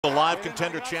The live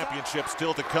contender championship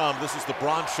still to come. This is the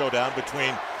bronze showdown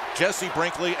between Jesse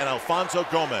Brinkley and Alfonso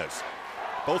Gomez.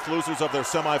 Both losers of their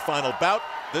semifinal bout.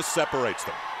 This separates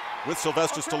them. With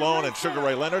Sylvester Stallone and Sugar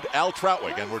Ray Leonard, Al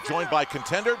Trautwig, and we're joined by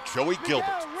contender Joey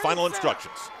Gilbert. Final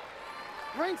instructions.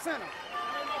 Ring center.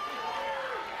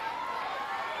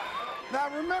 Now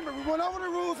remember, we went over the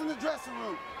rules in the dressing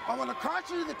room. I want to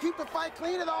caution you to keep the fight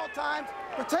clean at all times,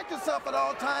 protect yourself at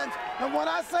all times, and when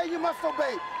I say you must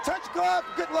obey. Touch glove,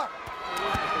 good luck.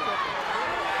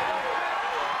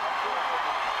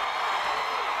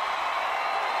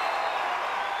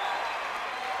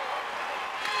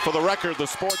 For the record, the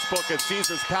sports book at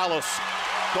Caesar's Palace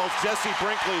calls Jesse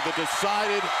Brinkley the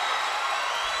decided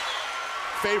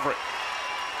favorite.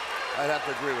 I'd have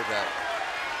to agree with that.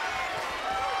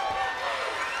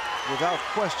 Without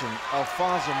question,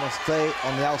 Alfonso must stay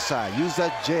on the outside. Use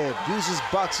that jab, use his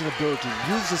boxing ability,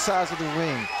 use the size of the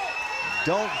ring.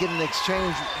 Don't get an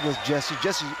exchange with Jesse.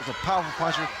 Jesse is a powerful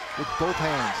puncher with both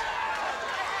hands.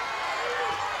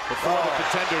 Before the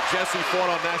contender, Jesse fought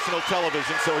on national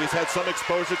television, so he's had some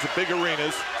exposure to big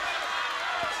arenas.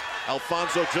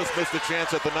 Alfonso just missed a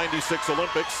chance at the '96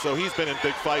 Olympics, so he's been in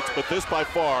big fights, but this by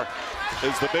far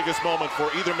is the biggest moment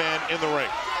for either man in the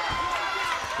ring.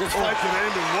 This fight can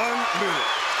end in 1 minute.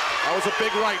 That was a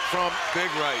big right from Big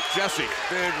right. Jesse.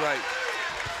 Big right.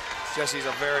 Jesse's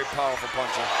a very powerful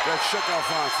puncher. That shook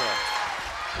Alfonso.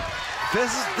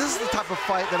 This is the type of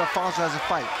fight that Alfonso has to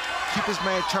fight. Keep his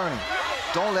man turning.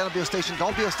 Don't let him be a station.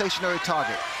 Don't be a stationary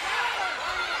target.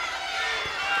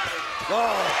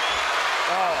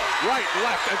 Right,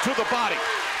 left, and to the body.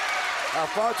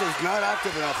 Alfonso's not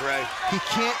active enough, Ray. He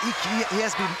can't. He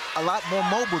has to be a lot more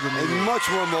mobile than me. Much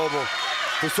more mobile.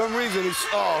 For some reason, he's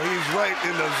right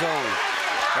in the zone.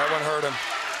 That one hurt him.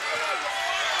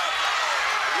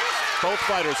 Both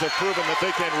fighters have proven that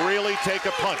they can really take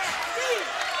a punch.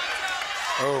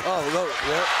 Look.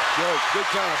 Yeah. Good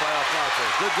counter by Alfonso.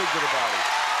 Good dig to the body.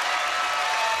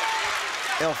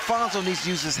 Alfonso needs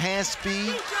to use his hand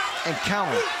speed and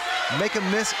counter. Make him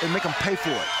miss and make him pay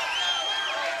for it.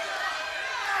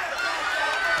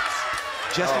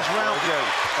 Jesse's round.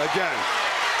 Again.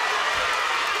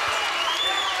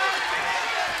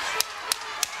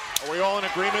 Are we all in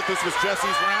agreement this was Jesse's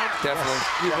round? Definitely.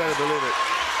 You better believe it.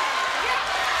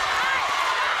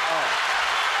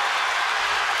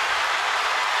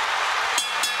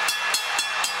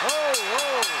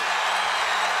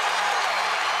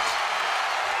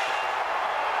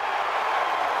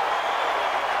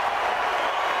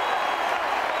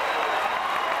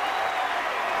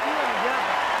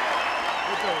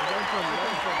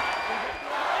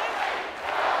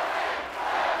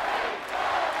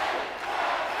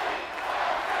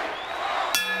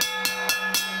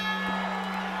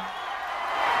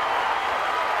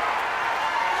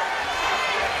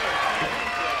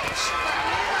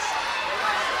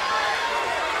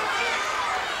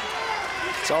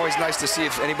 It's always nice to see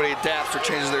if anybody adapts or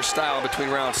changes their style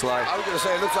between rounds, Sly. I was going to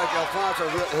say, it looks like Alfonso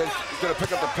is going to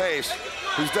pick up the pace.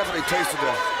 He's definitely tasted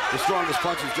the strongest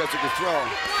punches Jesse can throw.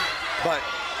 But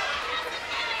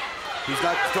he's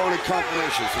not throwing in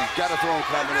combinations. He's got to throw in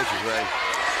combinations, Ray.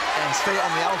 And stay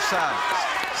on the outside.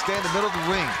 Stay in the middle of the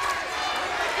ring.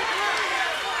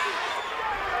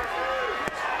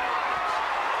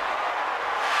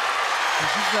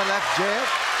 He's using that left jab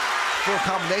for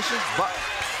combinations, but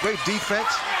great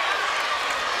defense.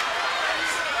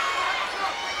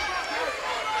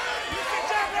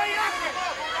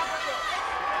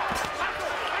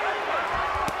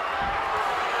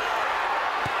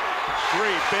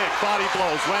 Three big body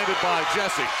blows landed by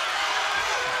Jesse.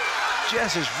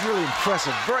 Jess is really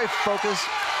impressive, very focused.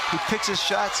 He picks his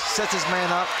shots, sets his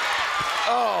man up.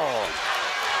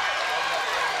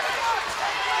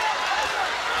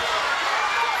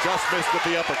 Just missed with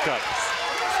the uppercut.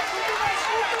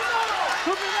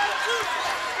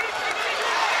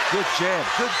 Good jab,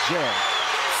 good jab.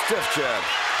 Stiff jab.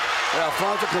 And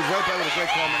Alfonso comes right back with a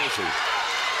great combination.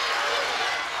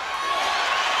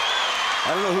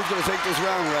 I don't know who's going to take this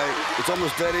round, Ray. It's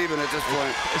almost dead even at this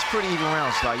point. It's pretty even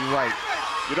round, Sly. You're right.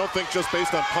 You don't think just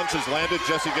based on punches landed,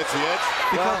 Jesse gets the edge?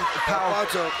 Because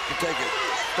Alfonso can take it.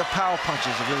 The power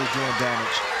punches are really doing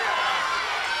damage.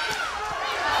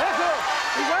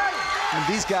 And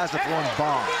these guys are throwing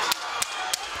bombs.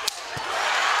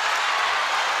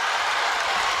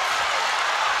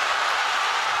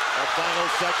 The final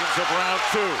seconds of round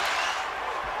two.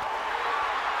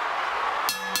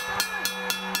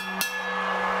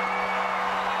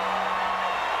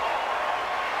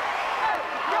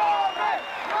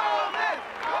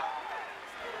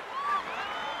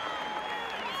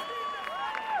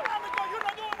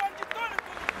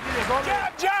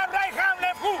 Jab, jab.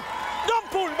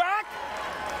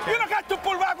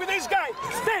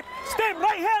 Same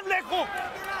right hand leg hook.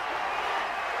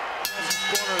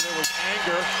 Corner, there was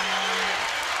anger.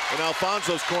 In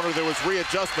Alfonso's corner, there was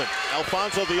readjustment.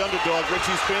 Alfonso, the underdog, which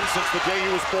he's been since the day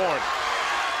he was born.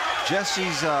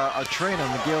 Jesse's a trainer,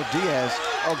 Miguel Diaz,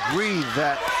 agreed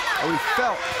that, or he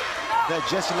felt that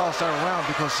Jesse lost that round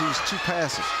because he was too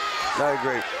passive. I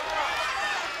agree.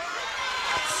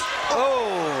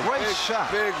 Oh, great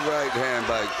shot. Big right hand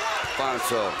by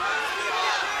Alfonso.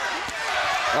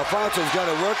 Alfonso's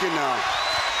got it working now.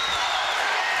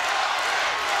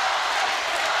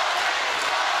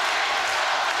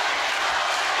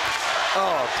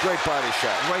 Oh, great body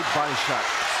shot. Great body shot.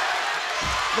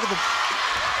 Look at the...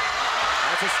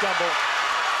 That's a stumble.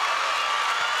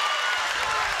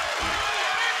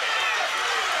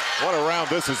 What a round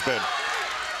this has been.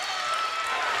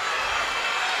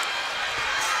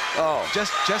 Oh.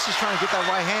 Jesse's trying to get that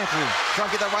right hand through.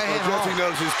 Trying to get that right hand home. Jesse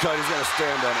knows his cut. He's got to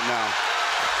stand on it now.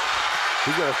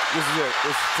 He's got to, this is it.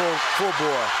 It's full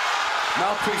bore.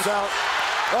 Mouthpiece out.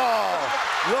 Oh,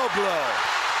 low blow.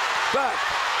 Back.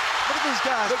 Look at these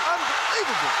guys.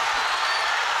 Unbelievable.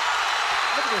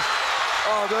 Look at this.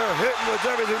 Oh, they're hitting with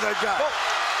everything they got. Oh.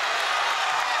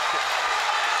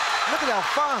 Look at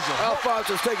Alfonso.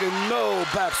 Alfonso's taking no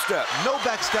back step. No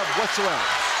back step whatsoever.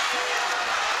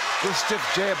 Good stiff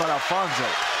jab by Alfonso.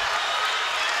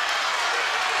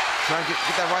 Trying to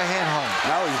get that right hand home.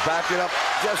 Now he's backing up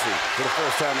Jesse for the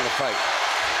first time in the fight.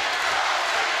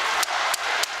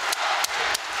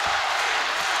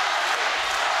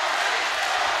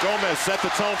 Gomez set the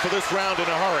tone for this round in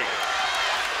a hurry.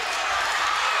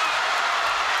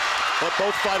 But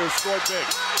both fighters scored big.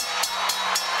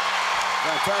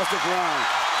 Fantastic round.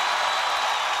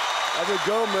 I think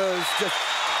Gomez just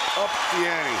upped the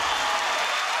ante.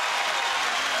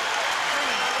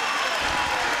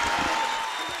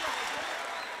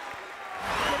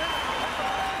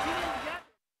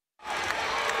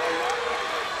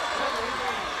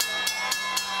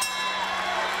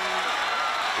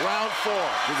 Round 4.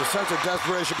 There's a sense of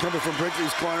desperation coming from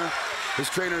Brinkley's corner. His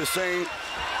trainer is saying,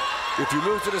 if you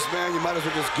lose to this man, you might as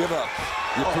well just give up.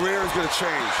 Your career is going to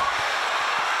change.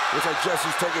 Looks like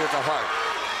Jesse's taking it to heart.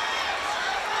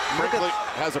 Brinkley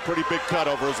has a pretty big cut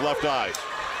over his left eye.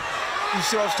 You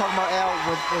see what I was talking about, Al?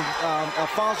 When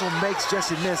Alfonso makes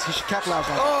Jesse miss, he should capitalize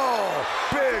on it. Oh,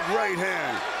 big right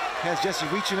hand. Has Jesse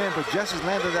reaching in, but Jesse's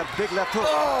landed that big left hook.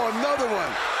 Oh, another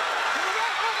one.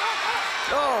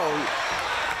 Oh.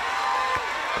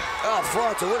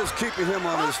 Alfonso, what is keeping him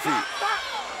on his feet?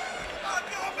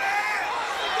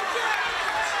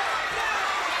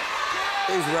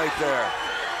 He's right there.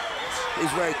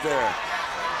 He's right there.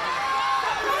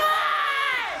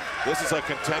 This is a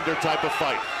contender type of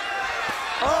fight.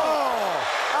 Oh,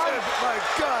 my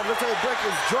God, look how he break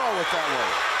his jaw with that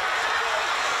one.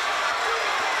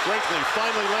 Brinkley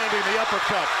finally landing the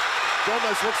uppercut.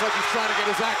 Gomez looks like he's trying to get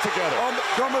his act together.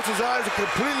 Gomez's eyes are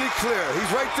completely clear. He's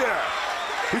right there.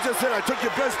 He just said, I took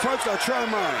your best punch, now try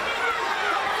mine.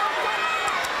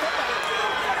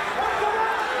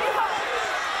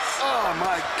 Oh,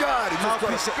 my God, he just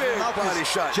got a big body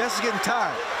shot. Jesse's getting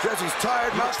tired. Jesse's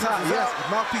tired, mouthpiece is out.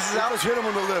 Mouthpiece is out. Just hit him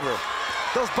on the liver.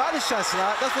 Those body shots,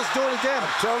 that's what's doing the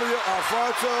damage. I'm telling you,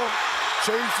 Alfonso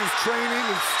changed his training,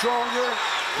 is stronger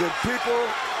than people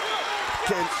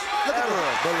can ever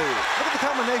believe. Look at the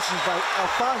combinations by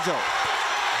Alfonso.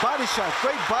 Body shots,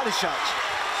 great body shots.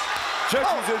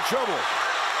 Jesse's in trouble.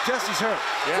 Jesse's hurt.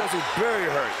 Yeah. Jesse's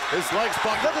very hurt. His legs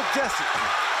buckled. Look at Jesse.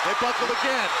 They buckled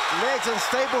again. Legs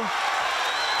unstable.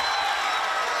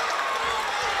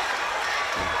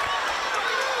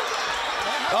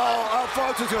 Oh,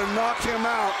 Alfonso's gonna knock him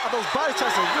out. Those body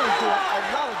shots are really doing a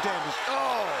lot of damage.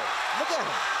 Oh, Look at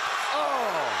him.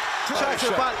 oh. Two shots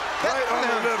to the body. Right on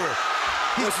the liver.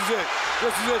 This is it.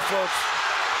 This is it, folks.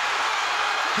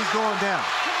 He's going down.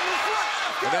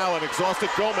 And now an exhausted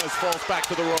Gomez falls back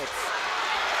to the ropes.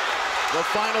 The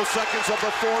final seconds of the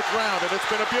 4th round, and it's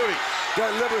been a beauty.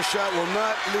 That liver shot will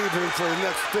not leave him for the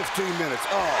next 15 minutes.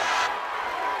 Oh.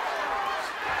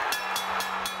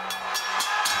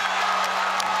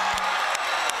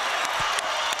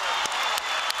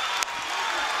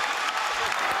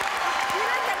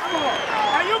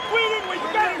 Are you quitting when you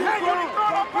got it? Hey, you didn't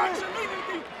throw no punch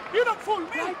immediately. You don't fool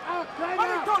me. What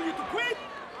they told you to quit?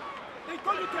 They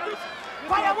told you to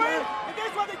fight away? And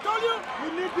that's what they told you? We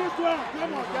need this one.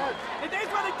 Come on, guys. And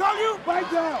that's what they told you? Fight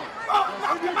down. Oh,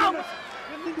 knock him out.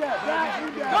 Give me that.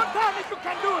 Don't tell me you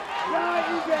can do it.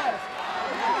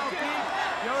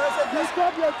 Just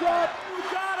stop your job. You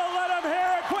gotta let him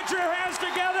hear it. Put your hands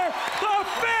together. The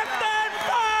 5th and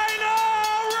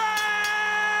final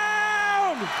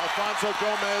round. Alfonso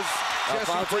Gomez, Jesse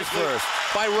Alfonso's Brinkley. first.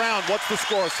 By round, what's the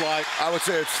score, Sly? I would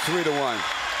say it's 3-1.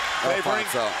 Favoring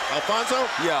Alfonso?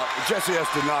 Yeah, Jesse has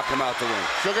to knock him out to win.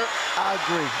 Sugar? I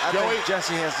agree. I Joey? think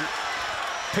Jesse has to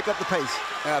pick up the pace.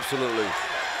 Absolutely.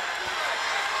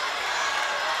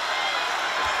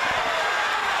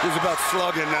 He's about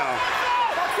slugging now.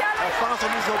 Alfonso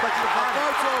needs to go back to the body.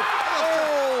 Alfonso,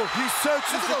 oh, he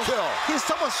searches the kill. He's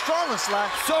so much stronger, Sly.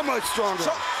 So much stronger.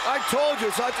 I told you,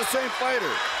 it's not the same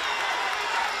fighter.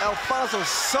 Alfonso's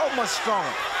so much stronger.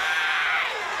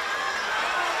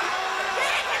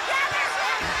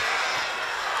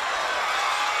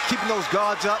 Keeping those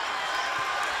guards up.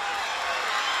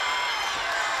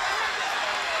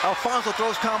 Alfonso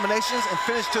throws combinations and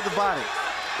finish to the body.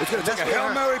 It's going to take a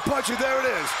Hail Mary punch, and there it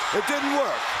is. It didn't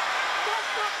work.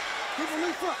 Keep the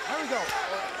lead front. Here we go.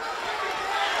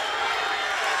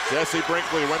 Jesse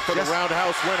Brinkley went for the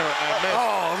roundhouse winner and missed.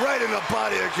 Oh, right in the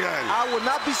body again. I would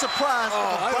not be surprised if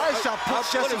a body shot puts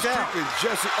Jesse down.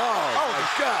 Jesse, oh my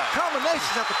God.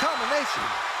 Combinations after combination.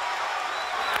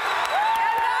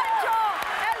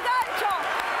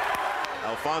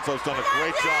 Alfonso's done a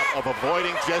great job of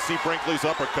avoiding Jesse Brinkley's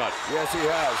uppercut. Yes, he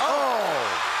has. Oh!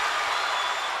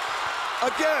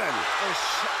 Again!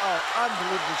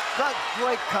 Unbelievable. Not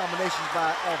great combinations by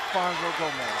Alfonso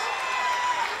Gomez.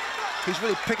 He's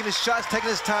really picking his shots, taking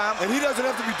his time. And he doesn't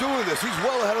have to be doing this. He's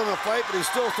well ahead of the fight, but he's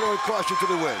still throwing caution to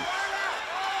the wind.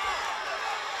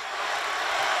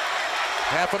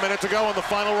 Half a minute to go in the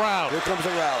final round. Here comes the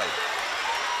rally.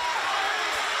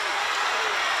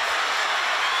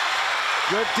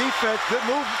 Good defense, good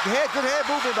move, good head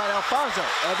movement by Alfonso.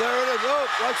 And there it is. Oh,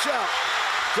 watch out.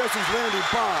 Jesse's landing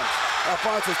bombs.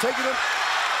 Alfonso's taking him.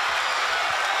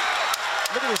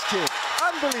 Look at this kid.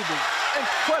 Unbelievable,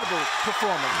 incredible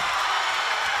performance.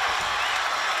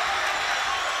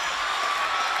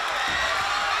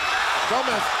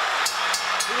 Gomez,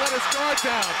 he let his guard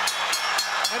down,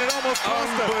 and it almost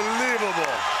cost him.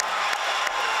 Unbelievable.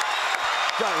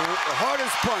 Got the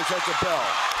hardest punch at the bell.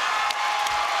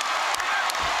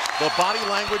 The body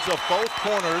language of both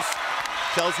corners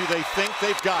tells you they think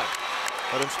they've got it.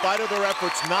 But in spite of their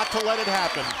efforts not to let it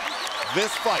happen,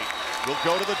 this fight will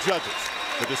go to the judges.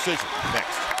 The decision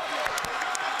next.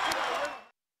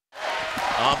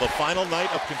 On the final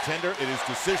night of Contender, it is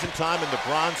decision time in the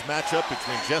bronze matchup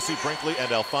between Jesse Brinkley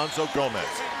and Alfonso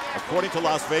Gomez. According to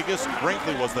Las Vegas,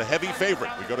 Brinkley was the heavy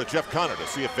favorite. We go to Jeff Connor to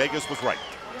see if Vegas was right.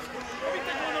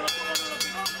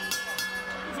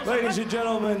 Ladies and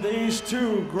gentlemen, these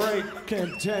two great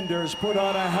contenders put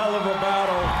on a hell of a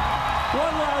battle.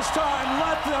 One last time,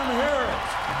 let them hear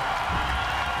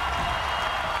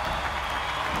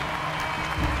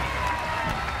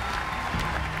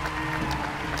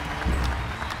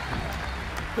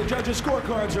it. The judges'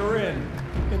 scorecards are in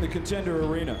the Contender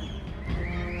arena.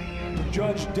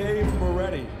 Judge Dave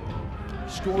Moretti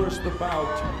scores the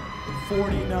bout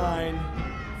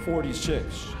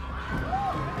 49-46.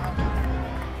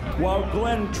 While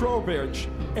Glenn Trowbridge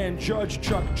and Judge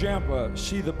Chuck Jampa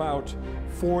see the bout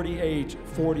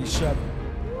 48-47.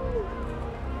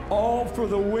 All for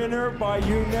the winner by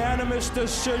unanimous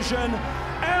decision,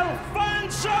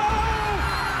 Alfonso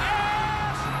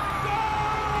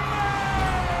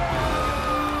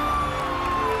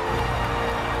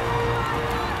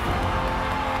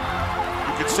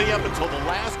You could see up until the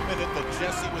last minute that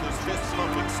Jesse, with his fist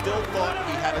pumping, still thought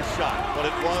he had a shot, but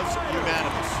it was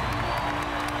unanimous.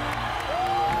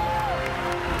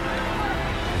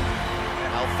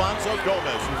 Alfonso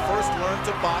Gomez, who first learned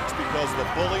to box because the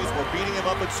bullies were beating him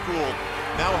up at school,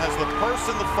 now has the purse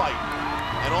in the fight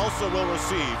and also will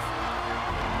receive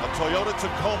a Toyota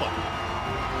Tacoma.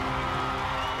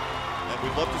 And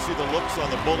we'd love to see the looks on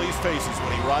the bullies' faces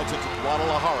when he rides into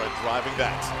Guadalajara driving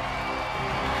that.